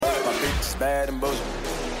bad and bullshit.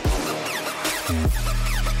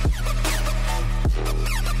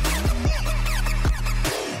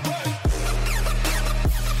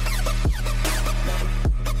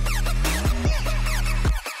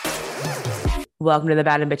 Welcome to the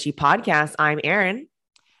Bad and Bitchy podcast. I'm Erin.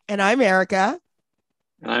 And I'm Erica.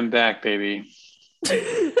 And I'm back, baby.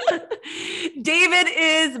 David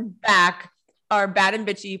is back, our Bad and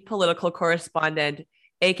Bitchy political correspondent,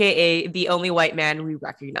 aka the only white man we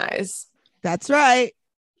recognize. That's right.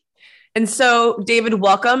 And so, David,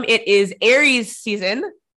 welcome. It is Aries season.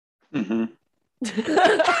 Mm-hmm.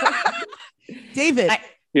 David.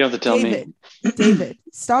 You have to tell me. David,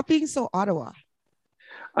 stop being so Ottawa.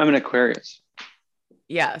 I'm an Aquarius.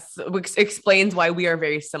 Yes, which explains why we are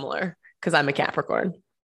very similar, because I'm a Capricorn.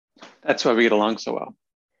 That's why we get along so well.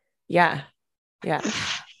 Yeah.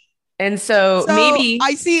 And so maybe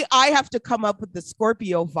I have to come up with the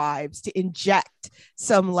Scorpio vibes to inject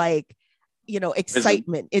some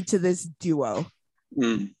excitement into this duo.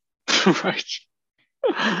 Right.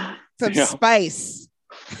 Some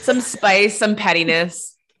spice. Some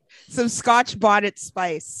pettiness. Some Scotch bonnet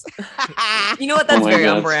spice. You know what? That's very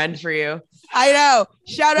on brand for you. I know.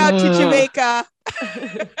 Shout out to Jamaica.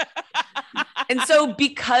 And so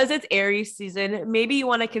because it's Aries season, maybe you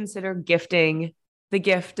want to consider gifting the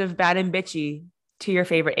gift of Bad and Bitchy to your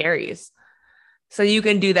favorite Aries. So you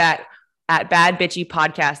can do that at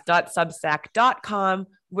badbitchypodcast.substack.com,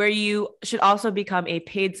 where you should also become a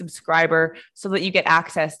paid subscriber so that you get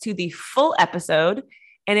access to the full episode.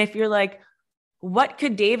 And if you're like, what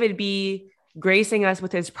could David be gracing us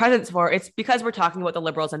with his presence for? It's because we're talking about the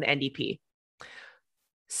Liberals and the NDP.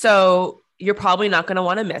 So you're probably not going to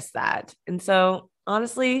want to miss that. And so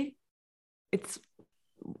honestly, it's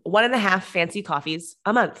 1.5 fancy coffees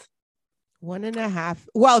a month. 1.5.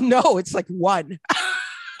 Well, no, it's like 1.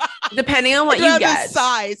 Depending on what you get.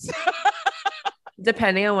 Size.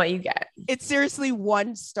 Depending on what you get. It's seriously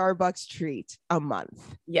 1 Starbucks treat a month.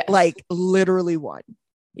 Yes. Like literally 1.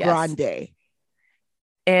 Yes. Grande.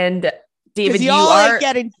 And David,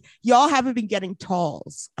 y'all haven't been getting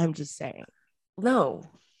talls. I'm just saying. No,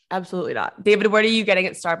 absolutely not. David, what are you getting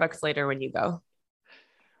at Starbucks later when you go?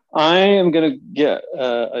 I am going to get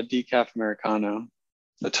a decaf Americano,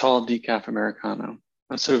 a tall decaf Americano.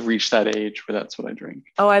 I've sort of reached that age where that's what I drink.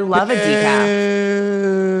 Oh, I love a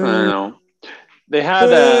decaf. I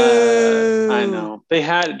know. They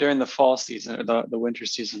had during the fall season or the winter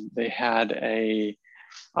season, they had a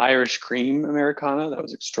Irish cream Americano that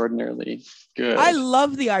was extraordinarily good. I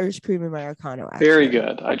love the Irish cream Americano. Actually. Very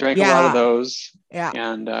good. I drank a lot of those. Yeah.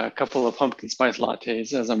 And a couple of pumpkin spice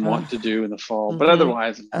lattes, as I'm wont to do in the fall. But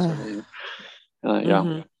otherwise, I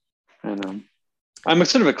know. I'm a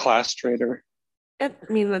sort of a class trader. I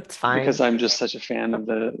mean, that's fine. Because I'm just such a fan of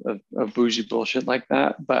of bougie bullshit like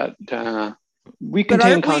that. But we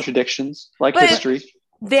contain contradictions like history.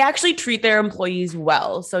 They actually treat their employees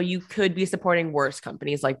well. So you could be supporting worse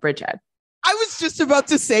companies like Bridgehead. I was just about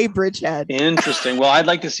to say Bridgehead. Interesting. Well, I'd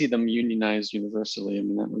like to see them unionized universally. I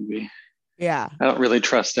mean, that would be... Yeah. I don't really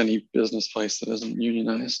trust any business place that isn't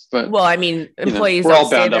unionized. But well, I mean, employees don't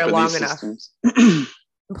stay there long enough.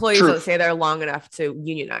 Employees don't stay there long enough to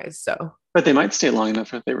unionize. So... But they might stay long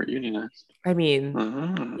enough if they were unionized. I mean,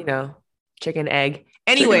 chicken, egg.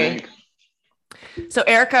 Anyway... Chicken, egg. So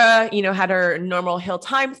Erica, had her normal Hill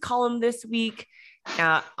Times column this week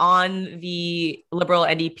on the Liberal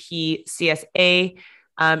NDP CSA,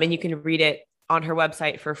 and you can read it on her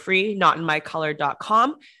website for free,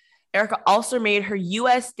 notinmycolor.com. Erica also made her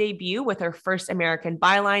U.S. debut with her first American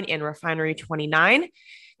byline in Refinery 29,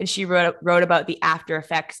 and she wrote about the after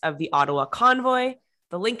effects of the Ottawa convoy.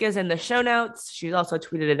 The link is in the show notes. She's also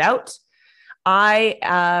tweeted it out.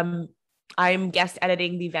 I'm guest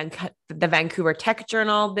editing the Vancouver Tech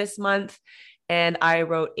Journal this month, and I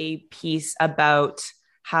wrote a piece about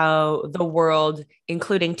how the world,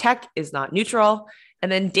 including tech, is not neutral. And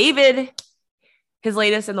then David, his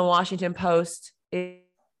latest in the Washington Post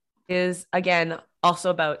is again also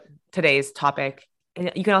about today's topic.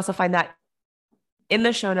 And you can also find that in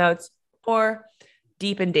the show notes or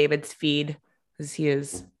deep in David's feed, because he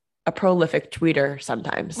is a prolific tweeter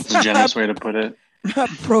sometimes. That's a generous way to put it. A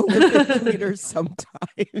prolific tweeter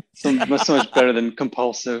sometimes. So much better than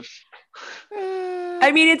compulsive.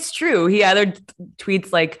 I mean, it's true. He either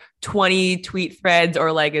tweets like 20 tweet threads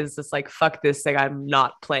or like is just like, fuck this thing, I'm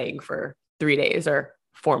not playing for 3 days or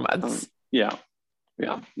 4 months. Yeah.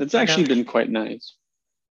 It's actually been quite nice.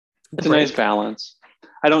 It's a nice balance.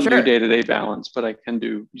 I don't do day-to-day balance, but I can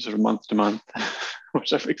do sort of month to month,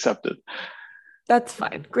 which I've accepted. That's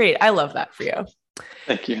fine. Great. I love that for you.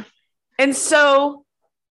 Thank you. And so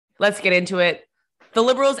let's get into it. The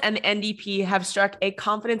Liberals and the NDP have struck a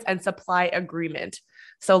confidence and supply agreement.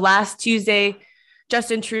 So last Tuesday,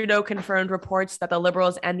 Justin Trudeau confirmed reports that the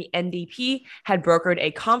Liberals and the NDP had brokered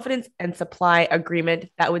a confidence and supply agreement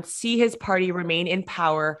that would see his party remain in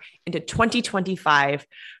power into 2025,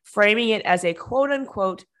 framing it as a quote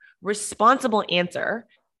unquote responsible answer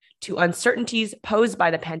to uncertainties posed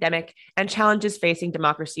by the pandemic and challenges facing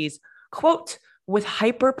democracies, quote, with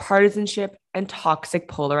hyper-partisanship and toxic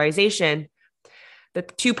polarization. The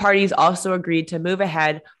two parties also agreed to move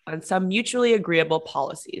ahead on some mutually agreeable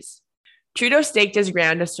policies. Trudeau staked his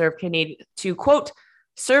ground to serve Canadians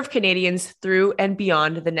through and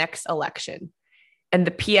beyond the next election. And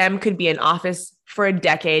the PM could be in office for a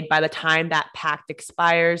decade by the time that pact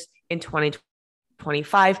expires in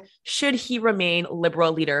 2025, should he remain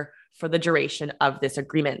Liberal leader for the duration of this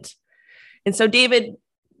agreement. And so, David,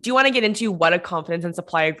 do you want to get into what a confidence and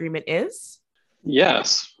supply agreement is?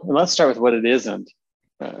 Yes. And let's start with what it isn't.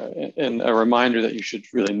 And a reminder that you should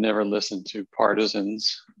really never listen to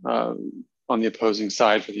partisans on the opposing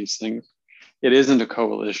side for these things. It isn't a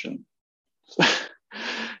coalition.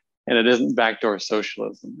 And it isn't backdoor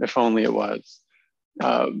socialism, if only it was.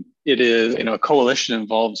 It is, a coalition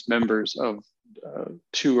involves members of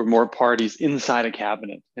two or more parties inside a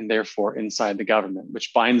cabinet and therefore inside the government,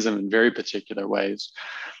 which binds them in very particular ways,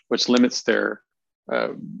 which limits their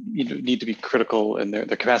need to be critical and their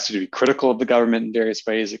capacity to be critical of the government in various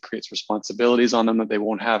ways. It creates responsibilities on them that they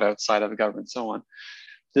won't have outside of the government, and so on.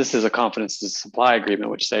 This is a confidence and supply agreement,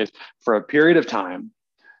 which says for a period of time,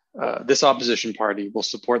 this opposition party will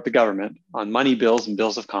support the government on money bills and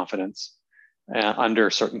bills of confidence under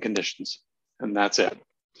certain conditions. And that's it.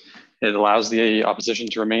 It allows the opposition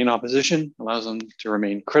to remain opposition, allows them to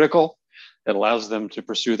remain critical. It allows them to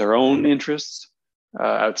pursue their own interests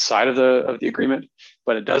outside of the agreement,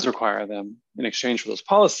 but it does require them, in exchange for those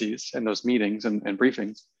policies and those meetings and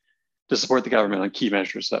briefings, to support the government on key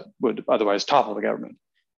measures that would otherwise topple the government.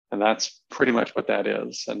 And that's pretty much what that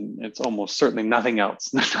is. And it's almost certainly nothing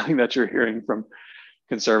else, nothing that you're hearing from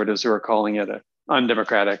conservatives who are calling it an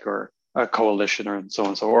undemocratic or a coalition or so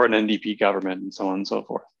on, or an NDP government and so on and so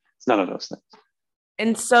forth. It's none of those things.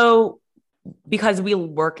 And so, because we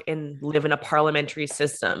live in a parliamentary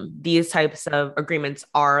system, these types of agreements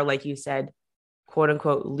are, like you said, quote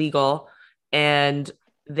unquote, legal, and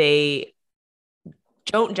they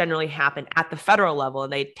don't generally happen at the federal level,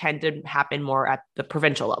 and they tend to happen more at the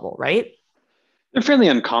provincial level, right? They're fairly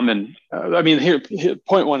uncommon. Here,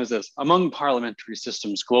 point one is this: among parliamentary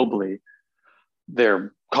systems globally,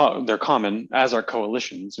 they're common, as are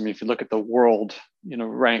coalitions. I mean, if you look at the world,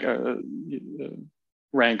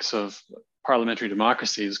 ranks of parliamentary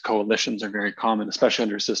democracies, coalitions are very common, especially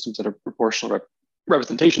under systems that are proportional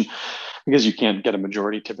representation, because you can't get a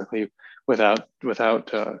majority typically without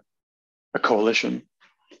a coalition.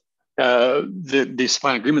 The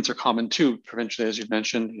supply agreements are common too, provincially, as you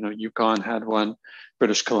mentioned. Yukon had one,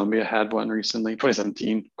 British Columbia had one recently,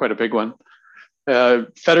 2017, quite a big one.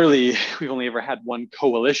 Federally, we've only ever had one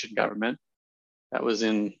coalition government. That was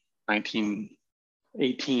in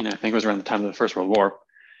 1918, I think it was around the time of the First World War.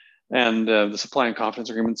 And the supply and confidence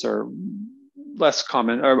agreements are less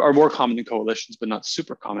common, are more common than coalitions, but not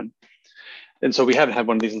super common. And so we haven't had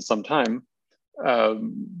one of these in some time.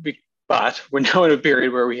 But we're now in a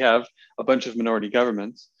period where we have a bunch of minority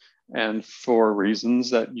governments. And for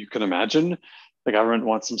reasons that you can imagine, the government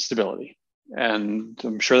wants some stability. And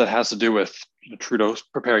I'm sure that has to do with Trudeau's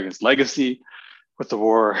preparing his legacy, with the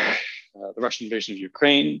war, the Russian invasion of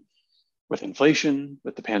Ukraine, with inflation,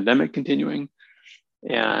 with the pandemic continuing,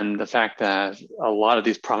 and the fact that a lot of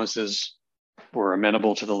these promises were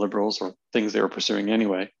amenable to the Liberals or things they were pursuing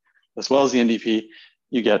anyway, as well as the NDP.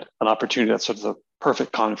 You get an opportunity that's sort of the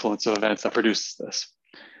perfect confluence of events that produces this.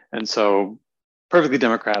 And so perfectly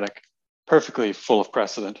democratic, perfectly full of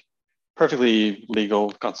precedent, perfectly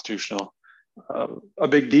legal, constitutional, a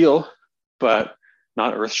big deal, but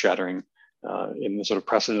not earth-shattering in the sort of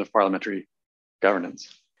precedent of parliamentary governance.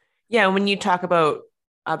 Yeah, when you talk about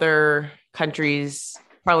other countries,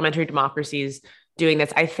 parliamentary democracies doing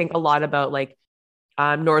this, I think a lot about like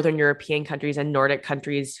Northern European countries and Nordic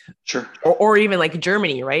countries, sure, or even like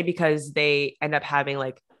Germany, right? Because they end up having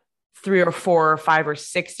like 3 or 4 or 5 or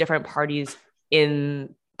 6 different parties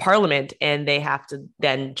in parliament, and they have to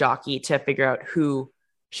then jockey to figure out who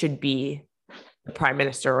should be the prime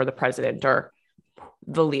minister or the president or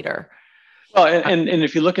the leader. Well, and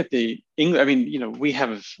if you look at the English, we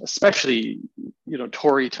have, especially,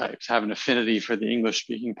 Tory types have an affinity for the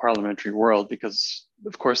English-speaking parliamentary world because,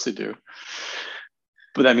 of course, they do.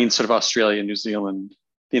 But that means sort of Australia, New Zealand,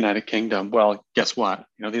 the United Kingdom. Well, guess what?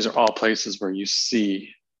 These are all places where you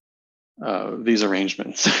see these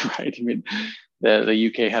arrangements, right? I mean, the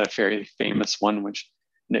UK had a very famous one, which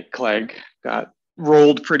Nick Clegg got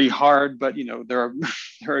rolled pretty hard, but there are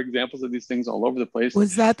there are examples of these things all over the place.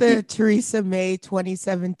 Was that the Theresa May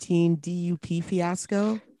 2017 DUP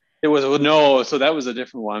fiasco? It was no, so that was a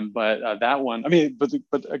different one, but that one, I mean, but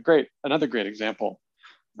another great example,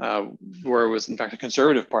 where it was in fact a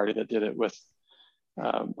Conservative Party that did it with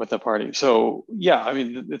the party. So yeah, I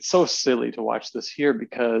mean, it's so silly to watch this here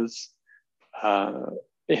because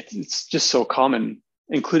it's just so common,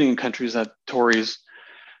 including in countries that Tories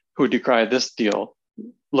who decry this deal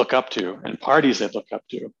look up to, and parties that look up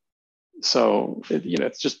to. So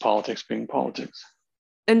it's just politics being politics.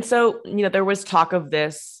 And so there was talk of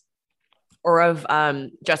this, or of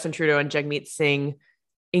Justin Trudeau and Jagmeet Singh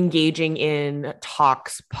engaging in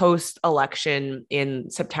talks post-election in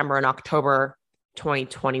September and October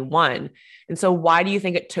 2021. And so why do you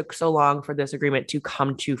think it took so long for this agreement to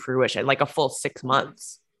come to fruition, like a full 6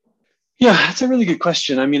 months? Yeah, that's a really good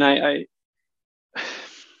question. I mean, I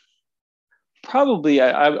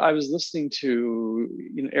was listening to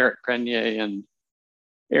Eric Grenier and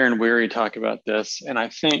Aaron Weary talk about this, and I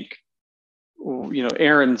think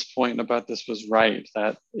Aaron's point about this was right,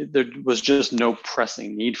 that there was just no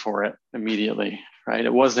pressing need for it immediately, right?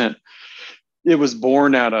 It was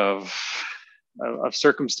born out of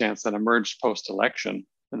circumstance that emerged post-election,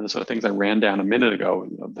 and the sort of things I ran down a minute ago.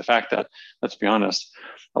 The fact that, let's be honest,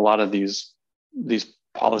 a lot of these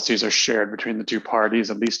policies are shared between the two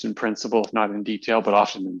parties, at least in principle, if not in detail, but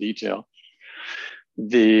often in detail.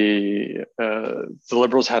 The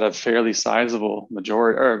Liberals had a fairly sizable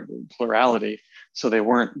majority or plurality, so they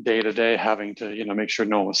weren't day to day having to make sure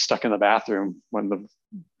no one was stuck in the bathroom when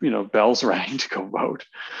the bells rang to go vote.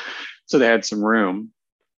 So they had some room,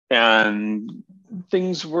 and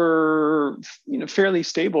things were fairly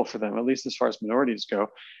stable for them, at least as far as minorities go.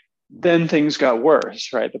 Then things got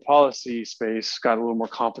worse, right? The policy space got a little more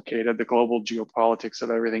complicated. The global geopolitics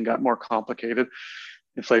of everything got more complicated.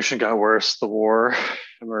 Inflation got worse. The war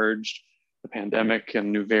emerged. The pandemic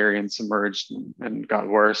and new variants emerged and got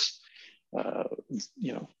worse.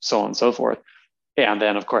 So on and so forth. And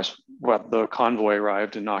then, of course, the convoy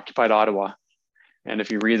arrived and occupied Ottawa. And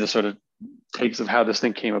if you read the sort of takes of how this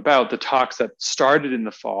thing came about, the talks that started in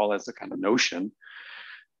the fall as a kind of notion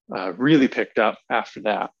really picked up after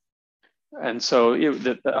that. And so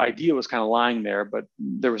the idea was kind of lying there, but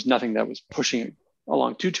there was nothing that was pushing it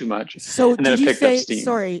along too much. So and then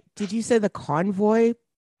did you say the convoy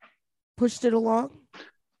pushed it along?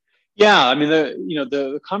 Yeah, I mean,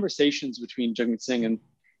 the conversations between Jagmeet Singh and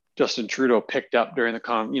Justin Trudeau picked up during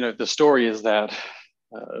the story is that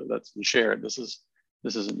that's been shared. This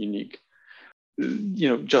isn't unique.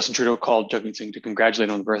 Justin Trudeau called Jagmeet Singh to congratulate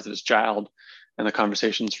him on the birth of his child, and the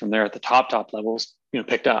conversations from there at the top levels,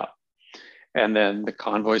 picked up. And then the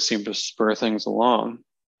convoy seemed to spur things along.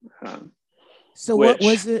 So what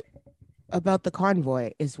was it about the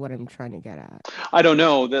convoy is what I'm trying to get at. I don't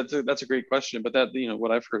know. That's a great question. But that,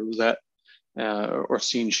 what I've heard was that, or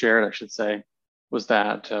seen shared, I should say, was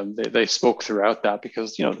that they spoke throughout that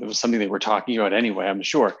because, it was something they were talking about anyway, I'm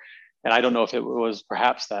sure. And I don't know if it was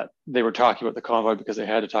perhaps that they were talking about the convoy because they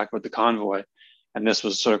had to talk about the convoy and this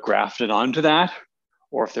was sort of grafted onto that,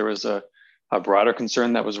 or if there was a broader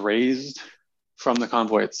concern that was raised from the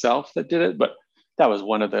convoy itself that did it. But that was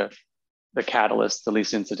one of the catalysts, at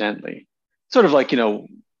least incidentally. Sort of like,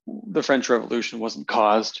 the French Revolution wasn't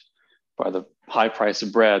caused by the high price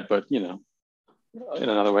of bread, but, in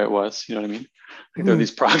another way it was, you know what I mean? Like there are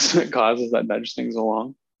these proximate causes that nudge things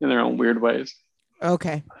along in their own weird ways.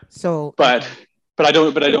 Okay. So, but I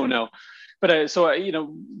don't know. But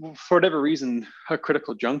for whatever reason, a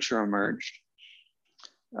critical juncture emerged.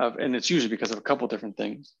 And it's usually because of a couple of different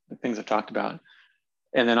things, the things I've talked about.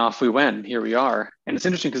 And then off we went, and here we are. And it's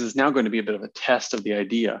interesting because it's now going to be a bit of a test of the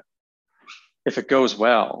idea. If it goes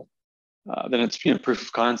well, then it's proof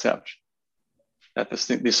of concept that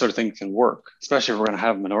these sort of things can work, especially if we're going to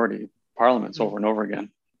have minority parliaments over and over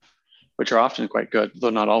again, which are often quite good, though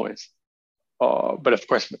not always. But of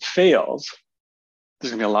course, if it fails,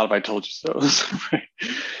 there's going to be a lot of I told you so's.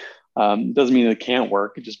 Right? Doesn't mean it can't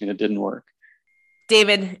work. It just means it didn't work.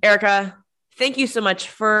 David, Erica, thank you so much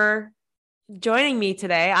for joining me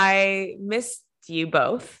today. I missed you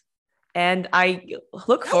both. And I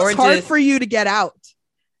look forward to. It's hard for you to get out.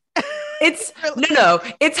 It's no.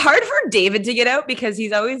 It's hard for David to get out because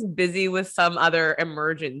he's always busy with some other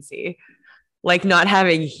emergency, like not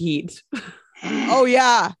having heat. Oh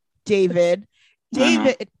yeah, David. We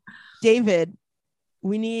need a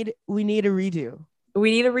redo.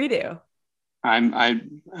 We need a redo.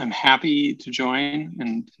 I'm happy to join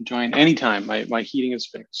and join anytime. My heating is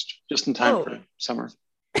fixed just in time for summer.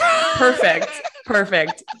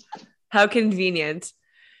 Perfect. How convenient.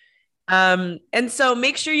 And so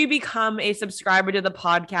make sure you become a subscriber to the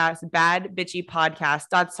podcast,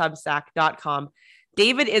 badbitchypodcast.substack.com.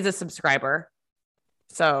 David is a subscriber.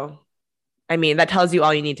 So, I mean, that tells you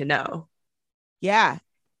all you need to know. Yeah.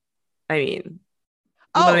 I mean,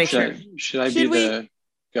 should I be the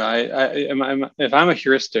guy? If I'm a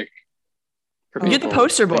heuristic, you're the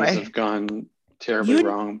poster boy. Things have gone terribly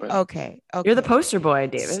wrong, but okay. You're the poster boy,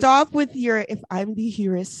 David. Stop with your if I'm the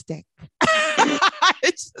heuristic.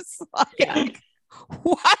 It's just like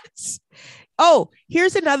what? Oh,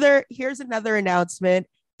 here's another announcement.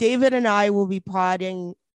 David and I will be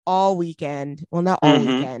podding all weekend. Well, not all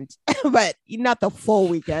weekend, but not the full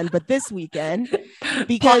weekend, but this weekend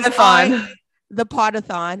because the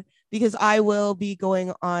podathon, because I will be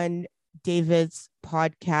going on David's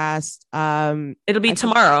podcast. It'll be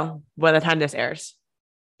tomorrow by the time this airs.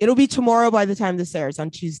 It'll be tomorrow by the time this airs on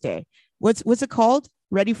Tuesday. What's it called?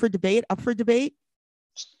 Ready for debate? Up for debate?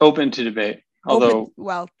 Open to debate. Although,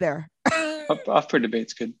 there. up for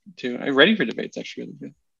debate's good too. Ready for debate's actually really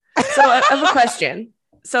good. So I have a question.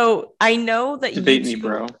 So I know that debate me,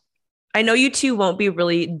 bro. I know you two won't be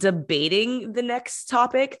really debating the next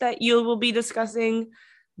topic that you will be discussing,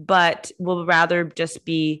 but will rather just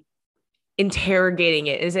be interrogating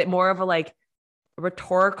it. Is it more of a like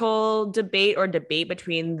rhetorical debate or debate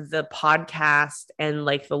between the podcast and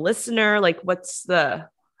like the listener? Like, what's the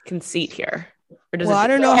conceit here? Or does I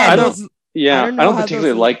don't know. I don't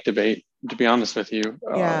particularly like debate, to be honest with you.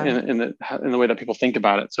 In the way that people think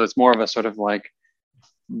about it. So it's more of a sort of like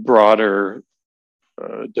broader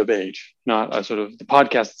debate, not a sort of the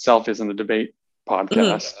podcast itself isn't a debate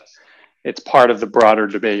podcast. It's part of the broader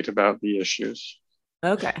debate about the issues.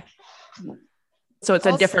 Okay. So it's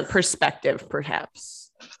a different perspective,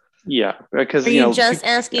 perhaps. Yeah, because are you just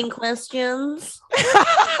asking questions?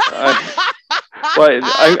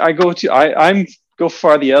 I go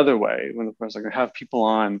far the other way when the person I have people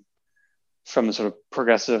on from the sort of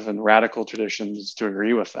progressive and radical traditions to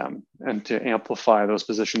agree with them and to amplify those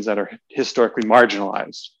positions that are historically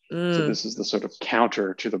marginalized. So this is the sort of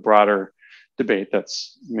counter to the broader debate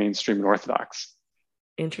that's mainstream and orthodox.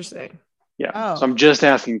 Interesting. Yeah. So I'm just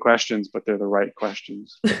asking questions, but they're the right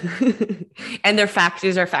questions. And they're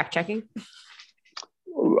factors are fact checking?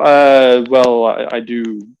 Well, I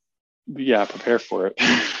do, prepare for it.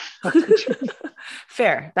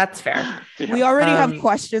 Fair. That's fair. Yeah. We already have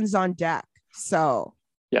questions on deck. So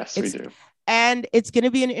yes, we do. And it's going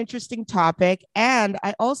to be an interesting topic. And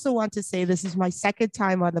I also want to say this is my second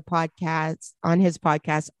time on the podcast, on his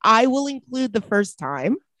podcast. I will include the first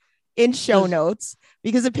time in show notes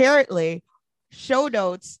because apparently show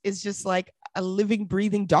notes is just like a living,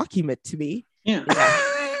 breathing document to me. Yeah.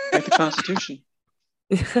 Like the Constitution.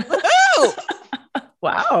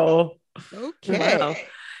 Wow. Okay. Wow.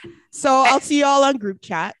 So I'll see you all on group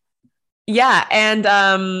chat. Yeah. And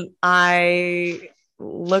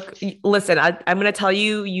listen, I'm going to tell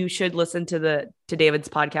you, you should listen to David's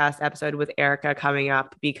podcast episode with Erica coming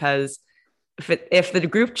up, because if the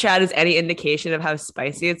group chat is any indication of how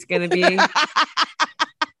spicy it's going to be.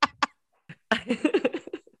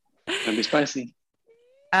 It'll be spicy.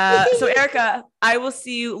 So Erica, I will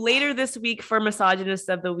see you later this week for Misogynist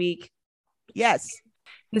of the Week. Yes.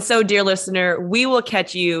 And so, dear listener, we will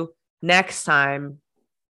catch you next time.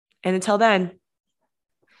 And until then,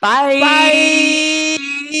 bye. Bye.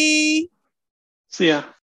 See ya.